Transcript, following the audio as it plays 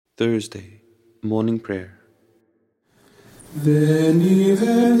Thursday, Morning Prayer. Veni,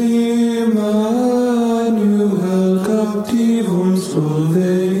 veni, Emmanuel, captivum solve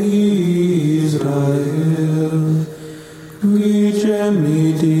Israel, qui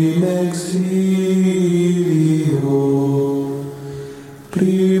gemit in exilio,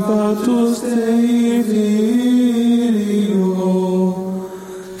 privatus Dei filio,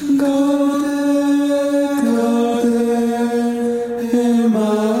 gaudet, gaudet,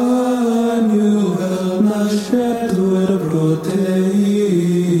 Emmanuel, nascetur pro te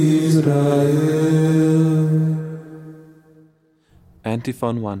Israel.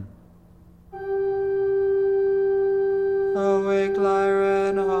 Antiphon 1. Awake, lyre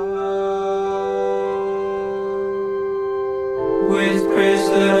and harp, with praise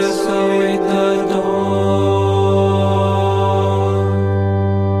let us await the dawn.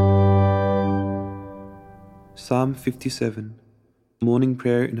 Psalm 57, Morning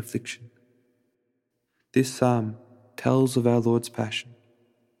Prayer in Affliction. This psalm tells of our Lord's Passion.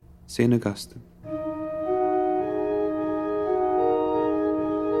 St. Augustine.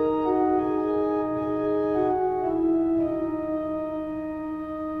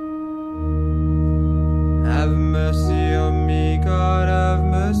 Have mercy on me, God, have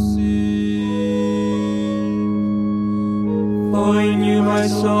mercy. For in you my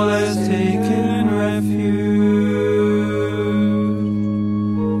soul has taken refuge.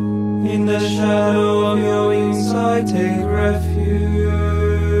 In the shadow of your wings I take refuge.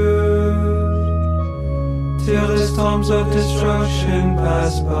 Till the storms of destruction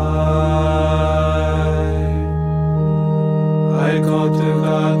pass by, I call to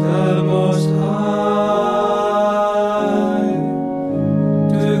God the Most High,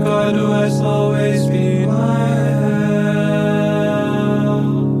 to God who has always been my help.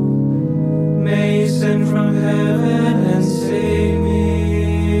 May He send from heaven and save me,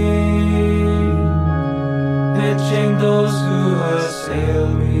 catching those who assail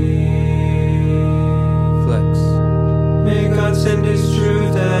me. Flex. May God send His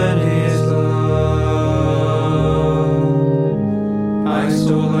truth and His love. My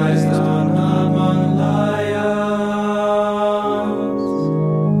soul lies down among lions,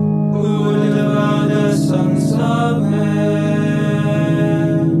 who would devour the sons of men.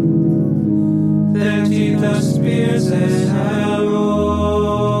 Their teeth are spears and arrows,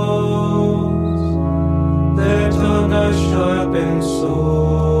 their tongue a sharpened sword.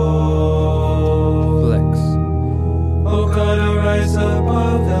 Flex. O God, arise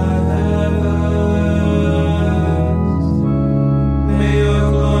above the heavens. May your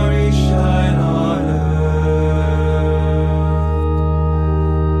glory shine on earth.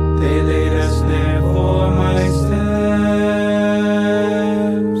 They laid a snare for my steps.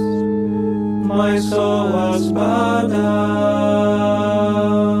 My soul was bowed down.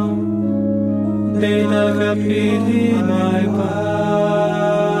 They dug a pit in my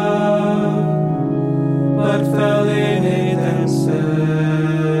back, but fell in it themselves.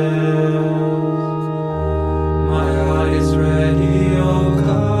 My heart is ready, O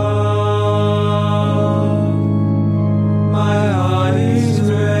God. My heart is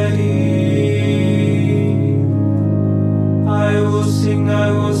ready. I will sing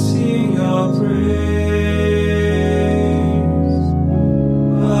your praise.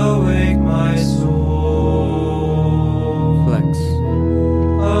 Awake my soul. Flex.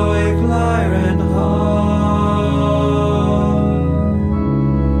 Awake, lyre and harp.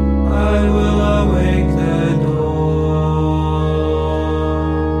 I will awake the dawn.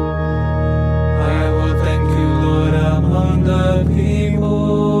 I will thank you, Lord, among the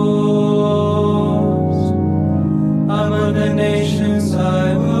peoples. Among the nations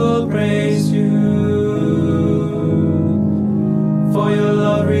I will praise you. For your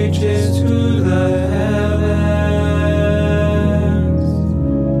love reaches to the heavens,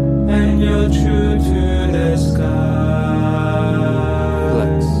 and you're true to the sky.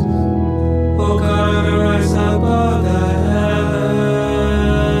 Flex. O God, arise above the heavens.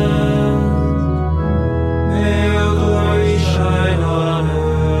 May your glory shine on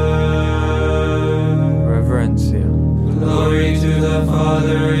earth. Reverencia. Glory to the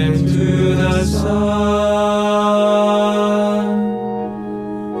Father and to the Son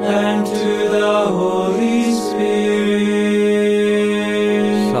and to the Holy Spirit.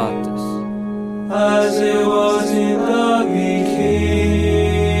 Satis. As it was in the beginning,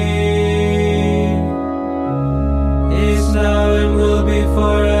 is now and will be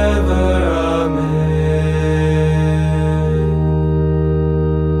forever. Amen.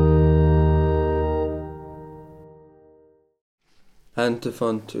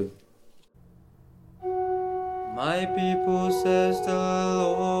 Antiphon 2. My people, says the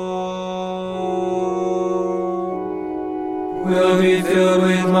Lord, will be filled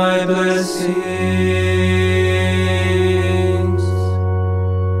with my blessings.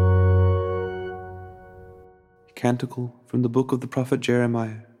 Canticle from the book of the prophet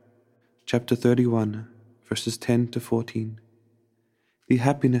Jeremiah, chapter 31, verses 10 to 14. The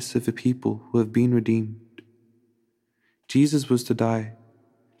happiness of a people who have been redeemed. Jesus was to die,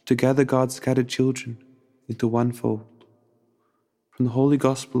 to gather God's scattered children into one fold. From the Holy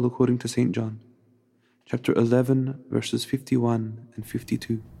Gospel according to St. John, chapter 11, verses 51 and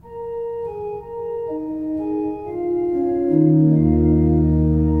 52.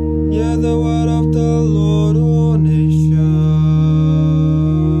 Hear the word of the Lord, O nation.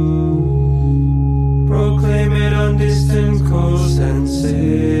 Proclaim it on distant coasts and say,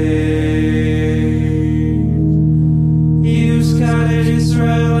 He who scattered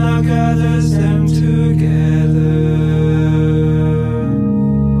Israel now gathers them together.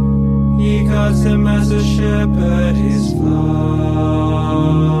 He guards them as a shepherd his flock.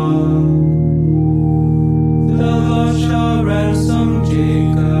 The Lord shall ransom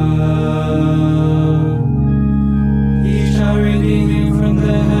Jacob. He shall redeem him from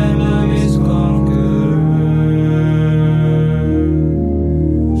the hand of his conqueror.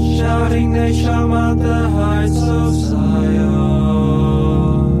 Shouting they shall mount the heights of Zion.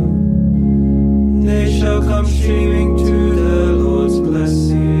 They shall come streaming to the Lord's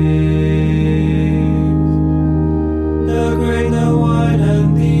blessing. The grain, the wine,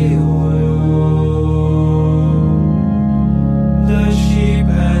 and the oil, the sheep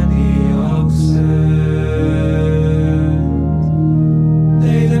and the oxen.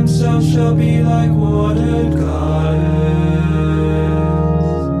 They themselves shall be like watered gardens.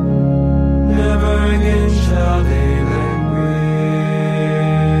 Never again shall they languish.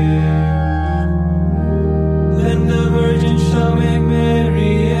 Then the virgin shall make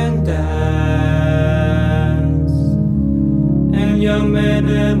merry and dance, and young men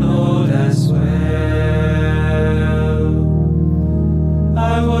and old as well.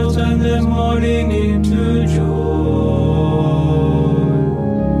 I will turn their mourning into joy.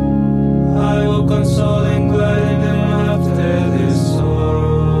 I will console and gladden them after their sorrows.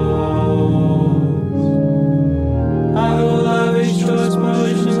 I will lavish choice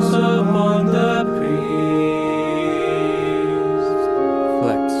portions among the priests.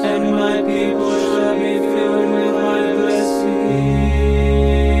 Flex. And my people shall be filled with my blessings,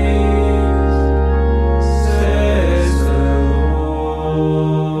 says the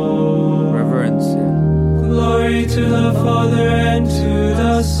Lord. Reverencia. Glory to the Father and to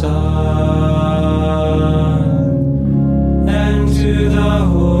the Son and to the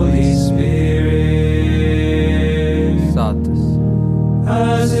Holy Spirit, Satis.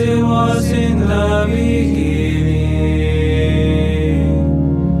 as it was in the beginning,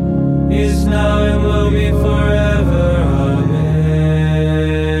 is now and will be forever. Amen.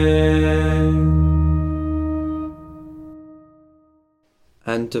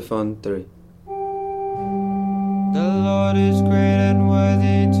 Antiphon 3. The Lord is great and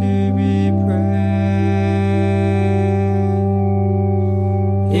worthy to be praised.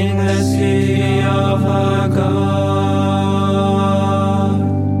 In the city of our God.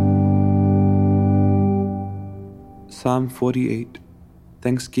 Psalm 48,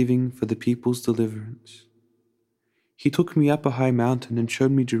 Thanksgiving for the people's deliverance. He took me up a high mountain and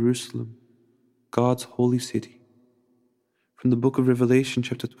showed me Jerusalem, God's holy city. From the book of Revelation,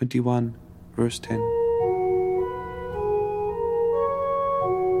 chapter 21, verse 10.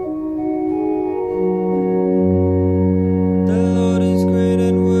 The Lord is great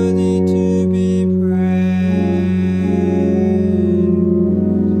and worthy to be praised.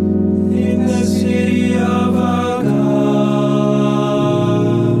 In the city of our God,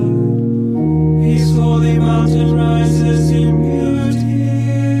 His holy mountain rises in beauty.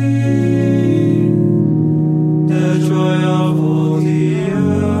 The joy of all the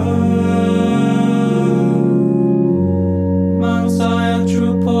earth.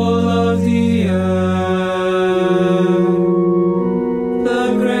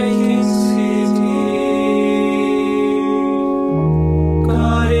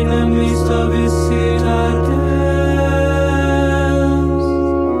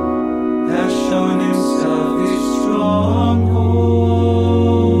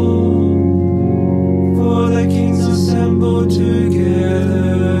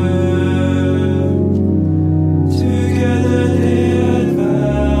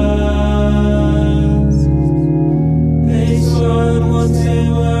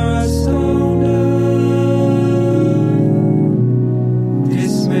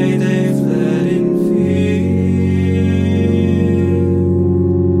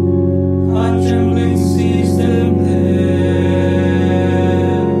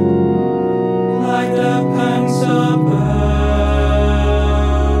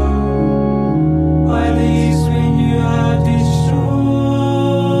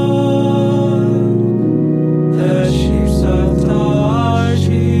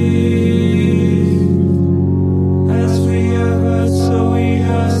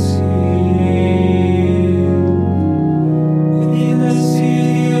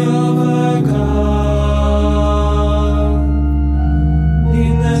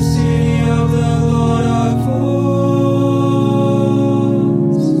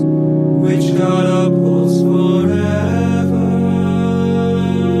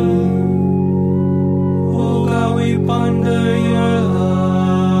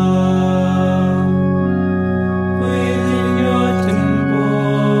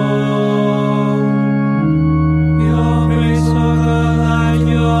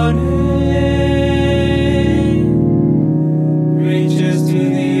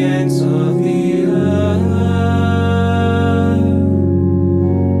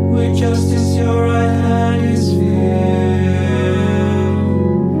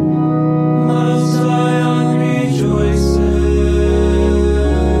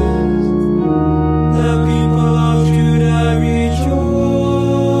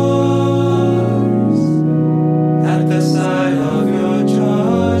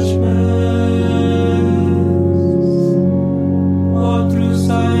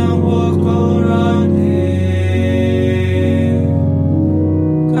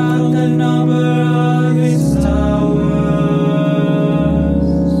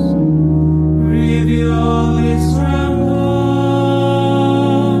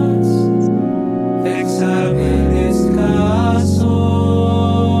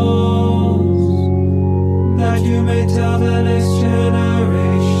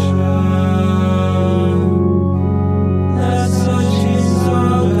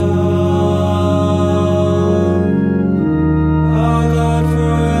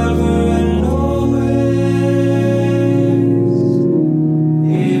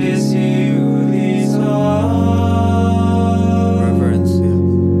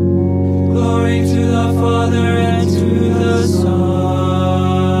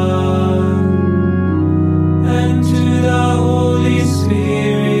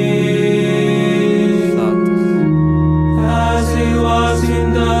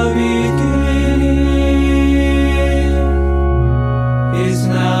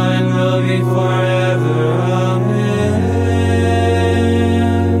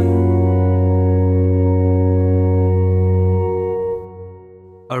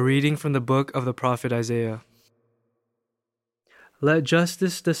 reading from the book of the prophet Isaiah. Let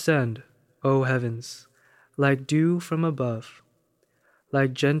justice descend, O heavens, like dew from above.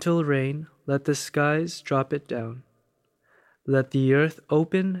 Like gentle rain, let the skies drop it down. Let the earth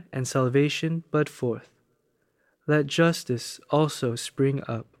open and salvation bud forth. Let justice also spring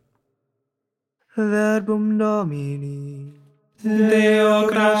up. Verbum Domini. Deo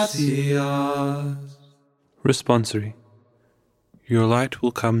gratias. Responsory. Your light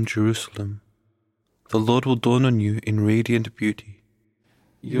will come, Jerusalem. The Lord will dawn on you in radiant beauty.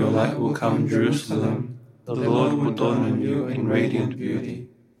 Your light will come, Jerusalem. The Lord will dawn on you in radiant beauty.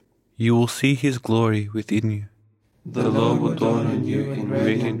 You will see his glory within you. The Lord will dawn on you in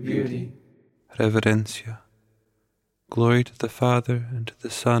radiant beauty. Reverencia. Glory to the Father, and to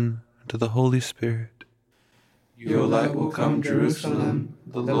the Son, and to the Holy Spirit. Your light will come, Jerusalem.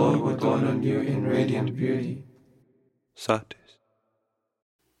 The Lord will dawn on you in radiant beauty. Satis.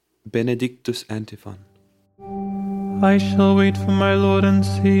 Benedictus Antiphon. I shall wait for my Lord and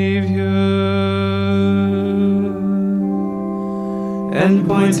Savior, and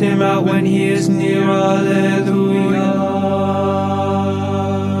point him out when he is near. Alleluia.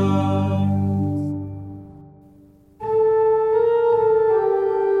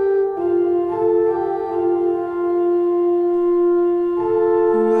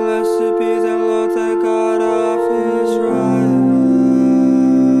 Blessed be the Lord, the God of Israel.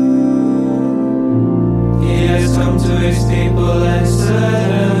 He has come to his people and set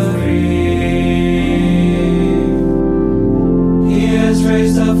them free. He has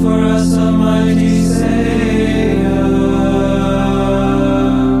raised up for us a mighty Savior,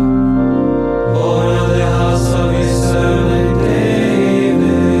 born of the house of his servant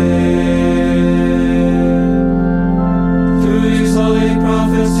David. Through his holy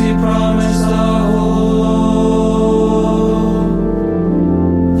prophets he promised our hope,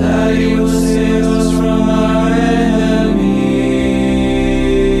 that he will save us from our enemies,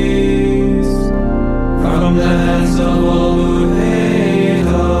 from the hands of all who hate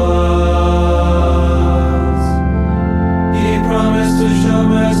us. He promised to show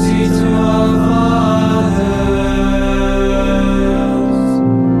mercy to our fathers,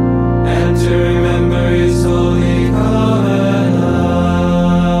 and to remember his holy covenant.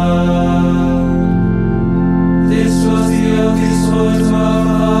 This was the oath he swore to our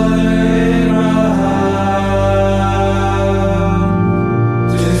father Abraham,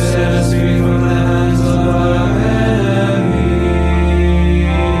 to set us free from the hands of our enemies,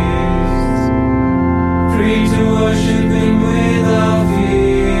 free to worship him without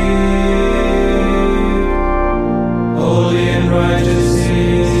fear, holy and righteous in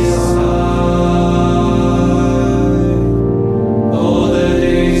his sight, all the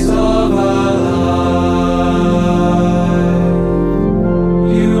days of our life.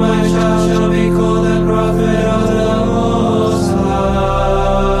 You, my child, shall be called the prophet of the Most High,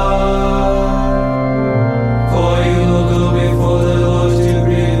 for you will go before the Lord to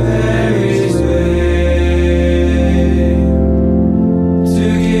prepare his way, to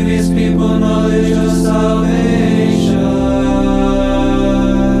give his people knowledge of salvation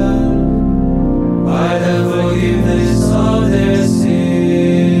by the forgiveness of their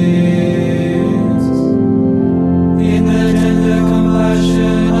sins, in the tender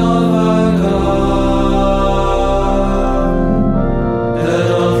compassion of our God. The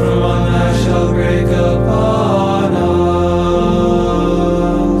dawn from on high shall break upon us,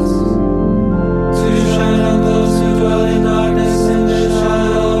 to shine on those who dwell in darkness and the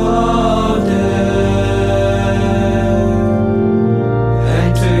shadow of death,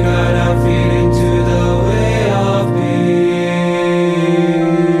 and to guide our feet into the way of peace.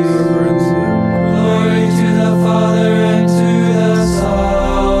 Glory to the Father and to the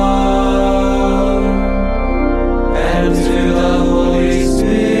Son and to the Holy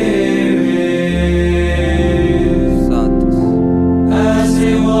Spirit, as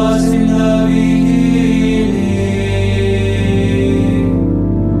it was in the beginning,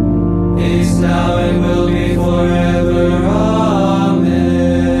 is now and will be forever. Amen.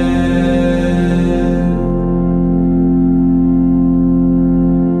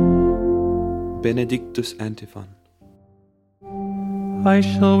 Benedictus Antiphon. I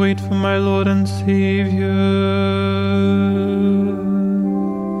shall wait for my Lord and Savior,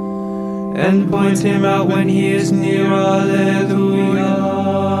 and point him out when he is near. Alleluia.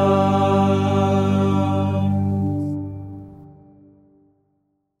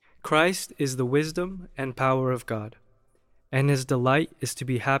 Christ is the wisdom and power of God, and his delight is to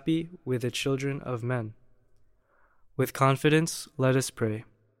be happy with the children of men. With confidence, let us pray.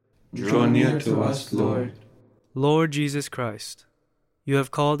 Draw near to us, Lord. Lord Jesus Christ, You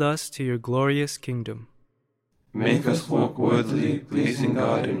have called us to your glorious kingdom. Make us walk worthily, pleasing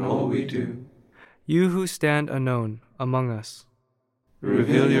God in all we do. You who stand unknown among us,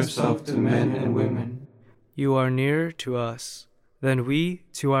 Reveal yourself to men and women. you are nearer to us than we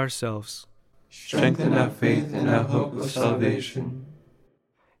to ourselves. Strengthen our faith and our hope of salvation.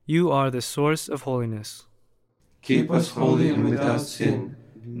 You are the source of holiness. Keep us holy and without sin,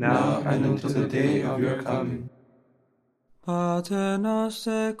 now and until the day of your coming. Pater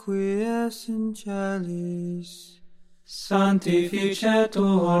noster qui es in celis,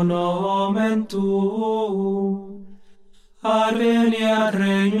 Sanctificetur nomen tuum, adveniat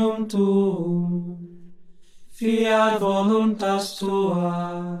regnum tuum, fiat voluntas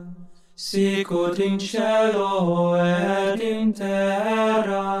tua, sicut in cielo et in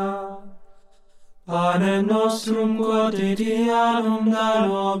terra. Panem nostrum quotidianum da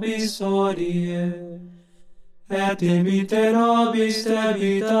nobis hodie, et dimitte nobis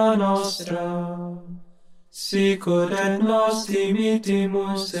debita nostra, sicut et nos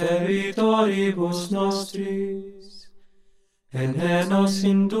dimittimus debitoribus nostris, et ne nos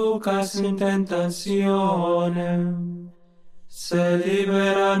inducas in tentationem, sed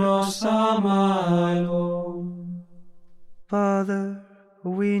libera nos a malo. Father,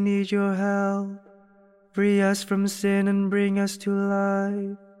 we need your help. Free us from sin and bring us to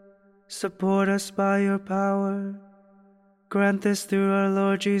life. Support us by your power. Grant this through our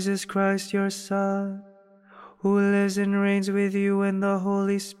Lord Jesus Christ, your Son, who lives and reigns with you in the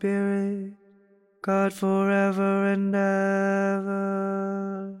Holy Spirit, God forever and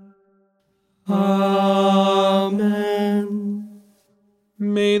ever. Amen.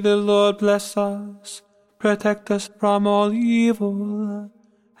 May the Lord bless us, protect us from all evil,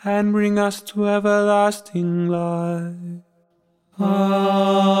 and bring us to everlasting life.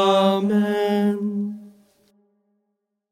 Amen.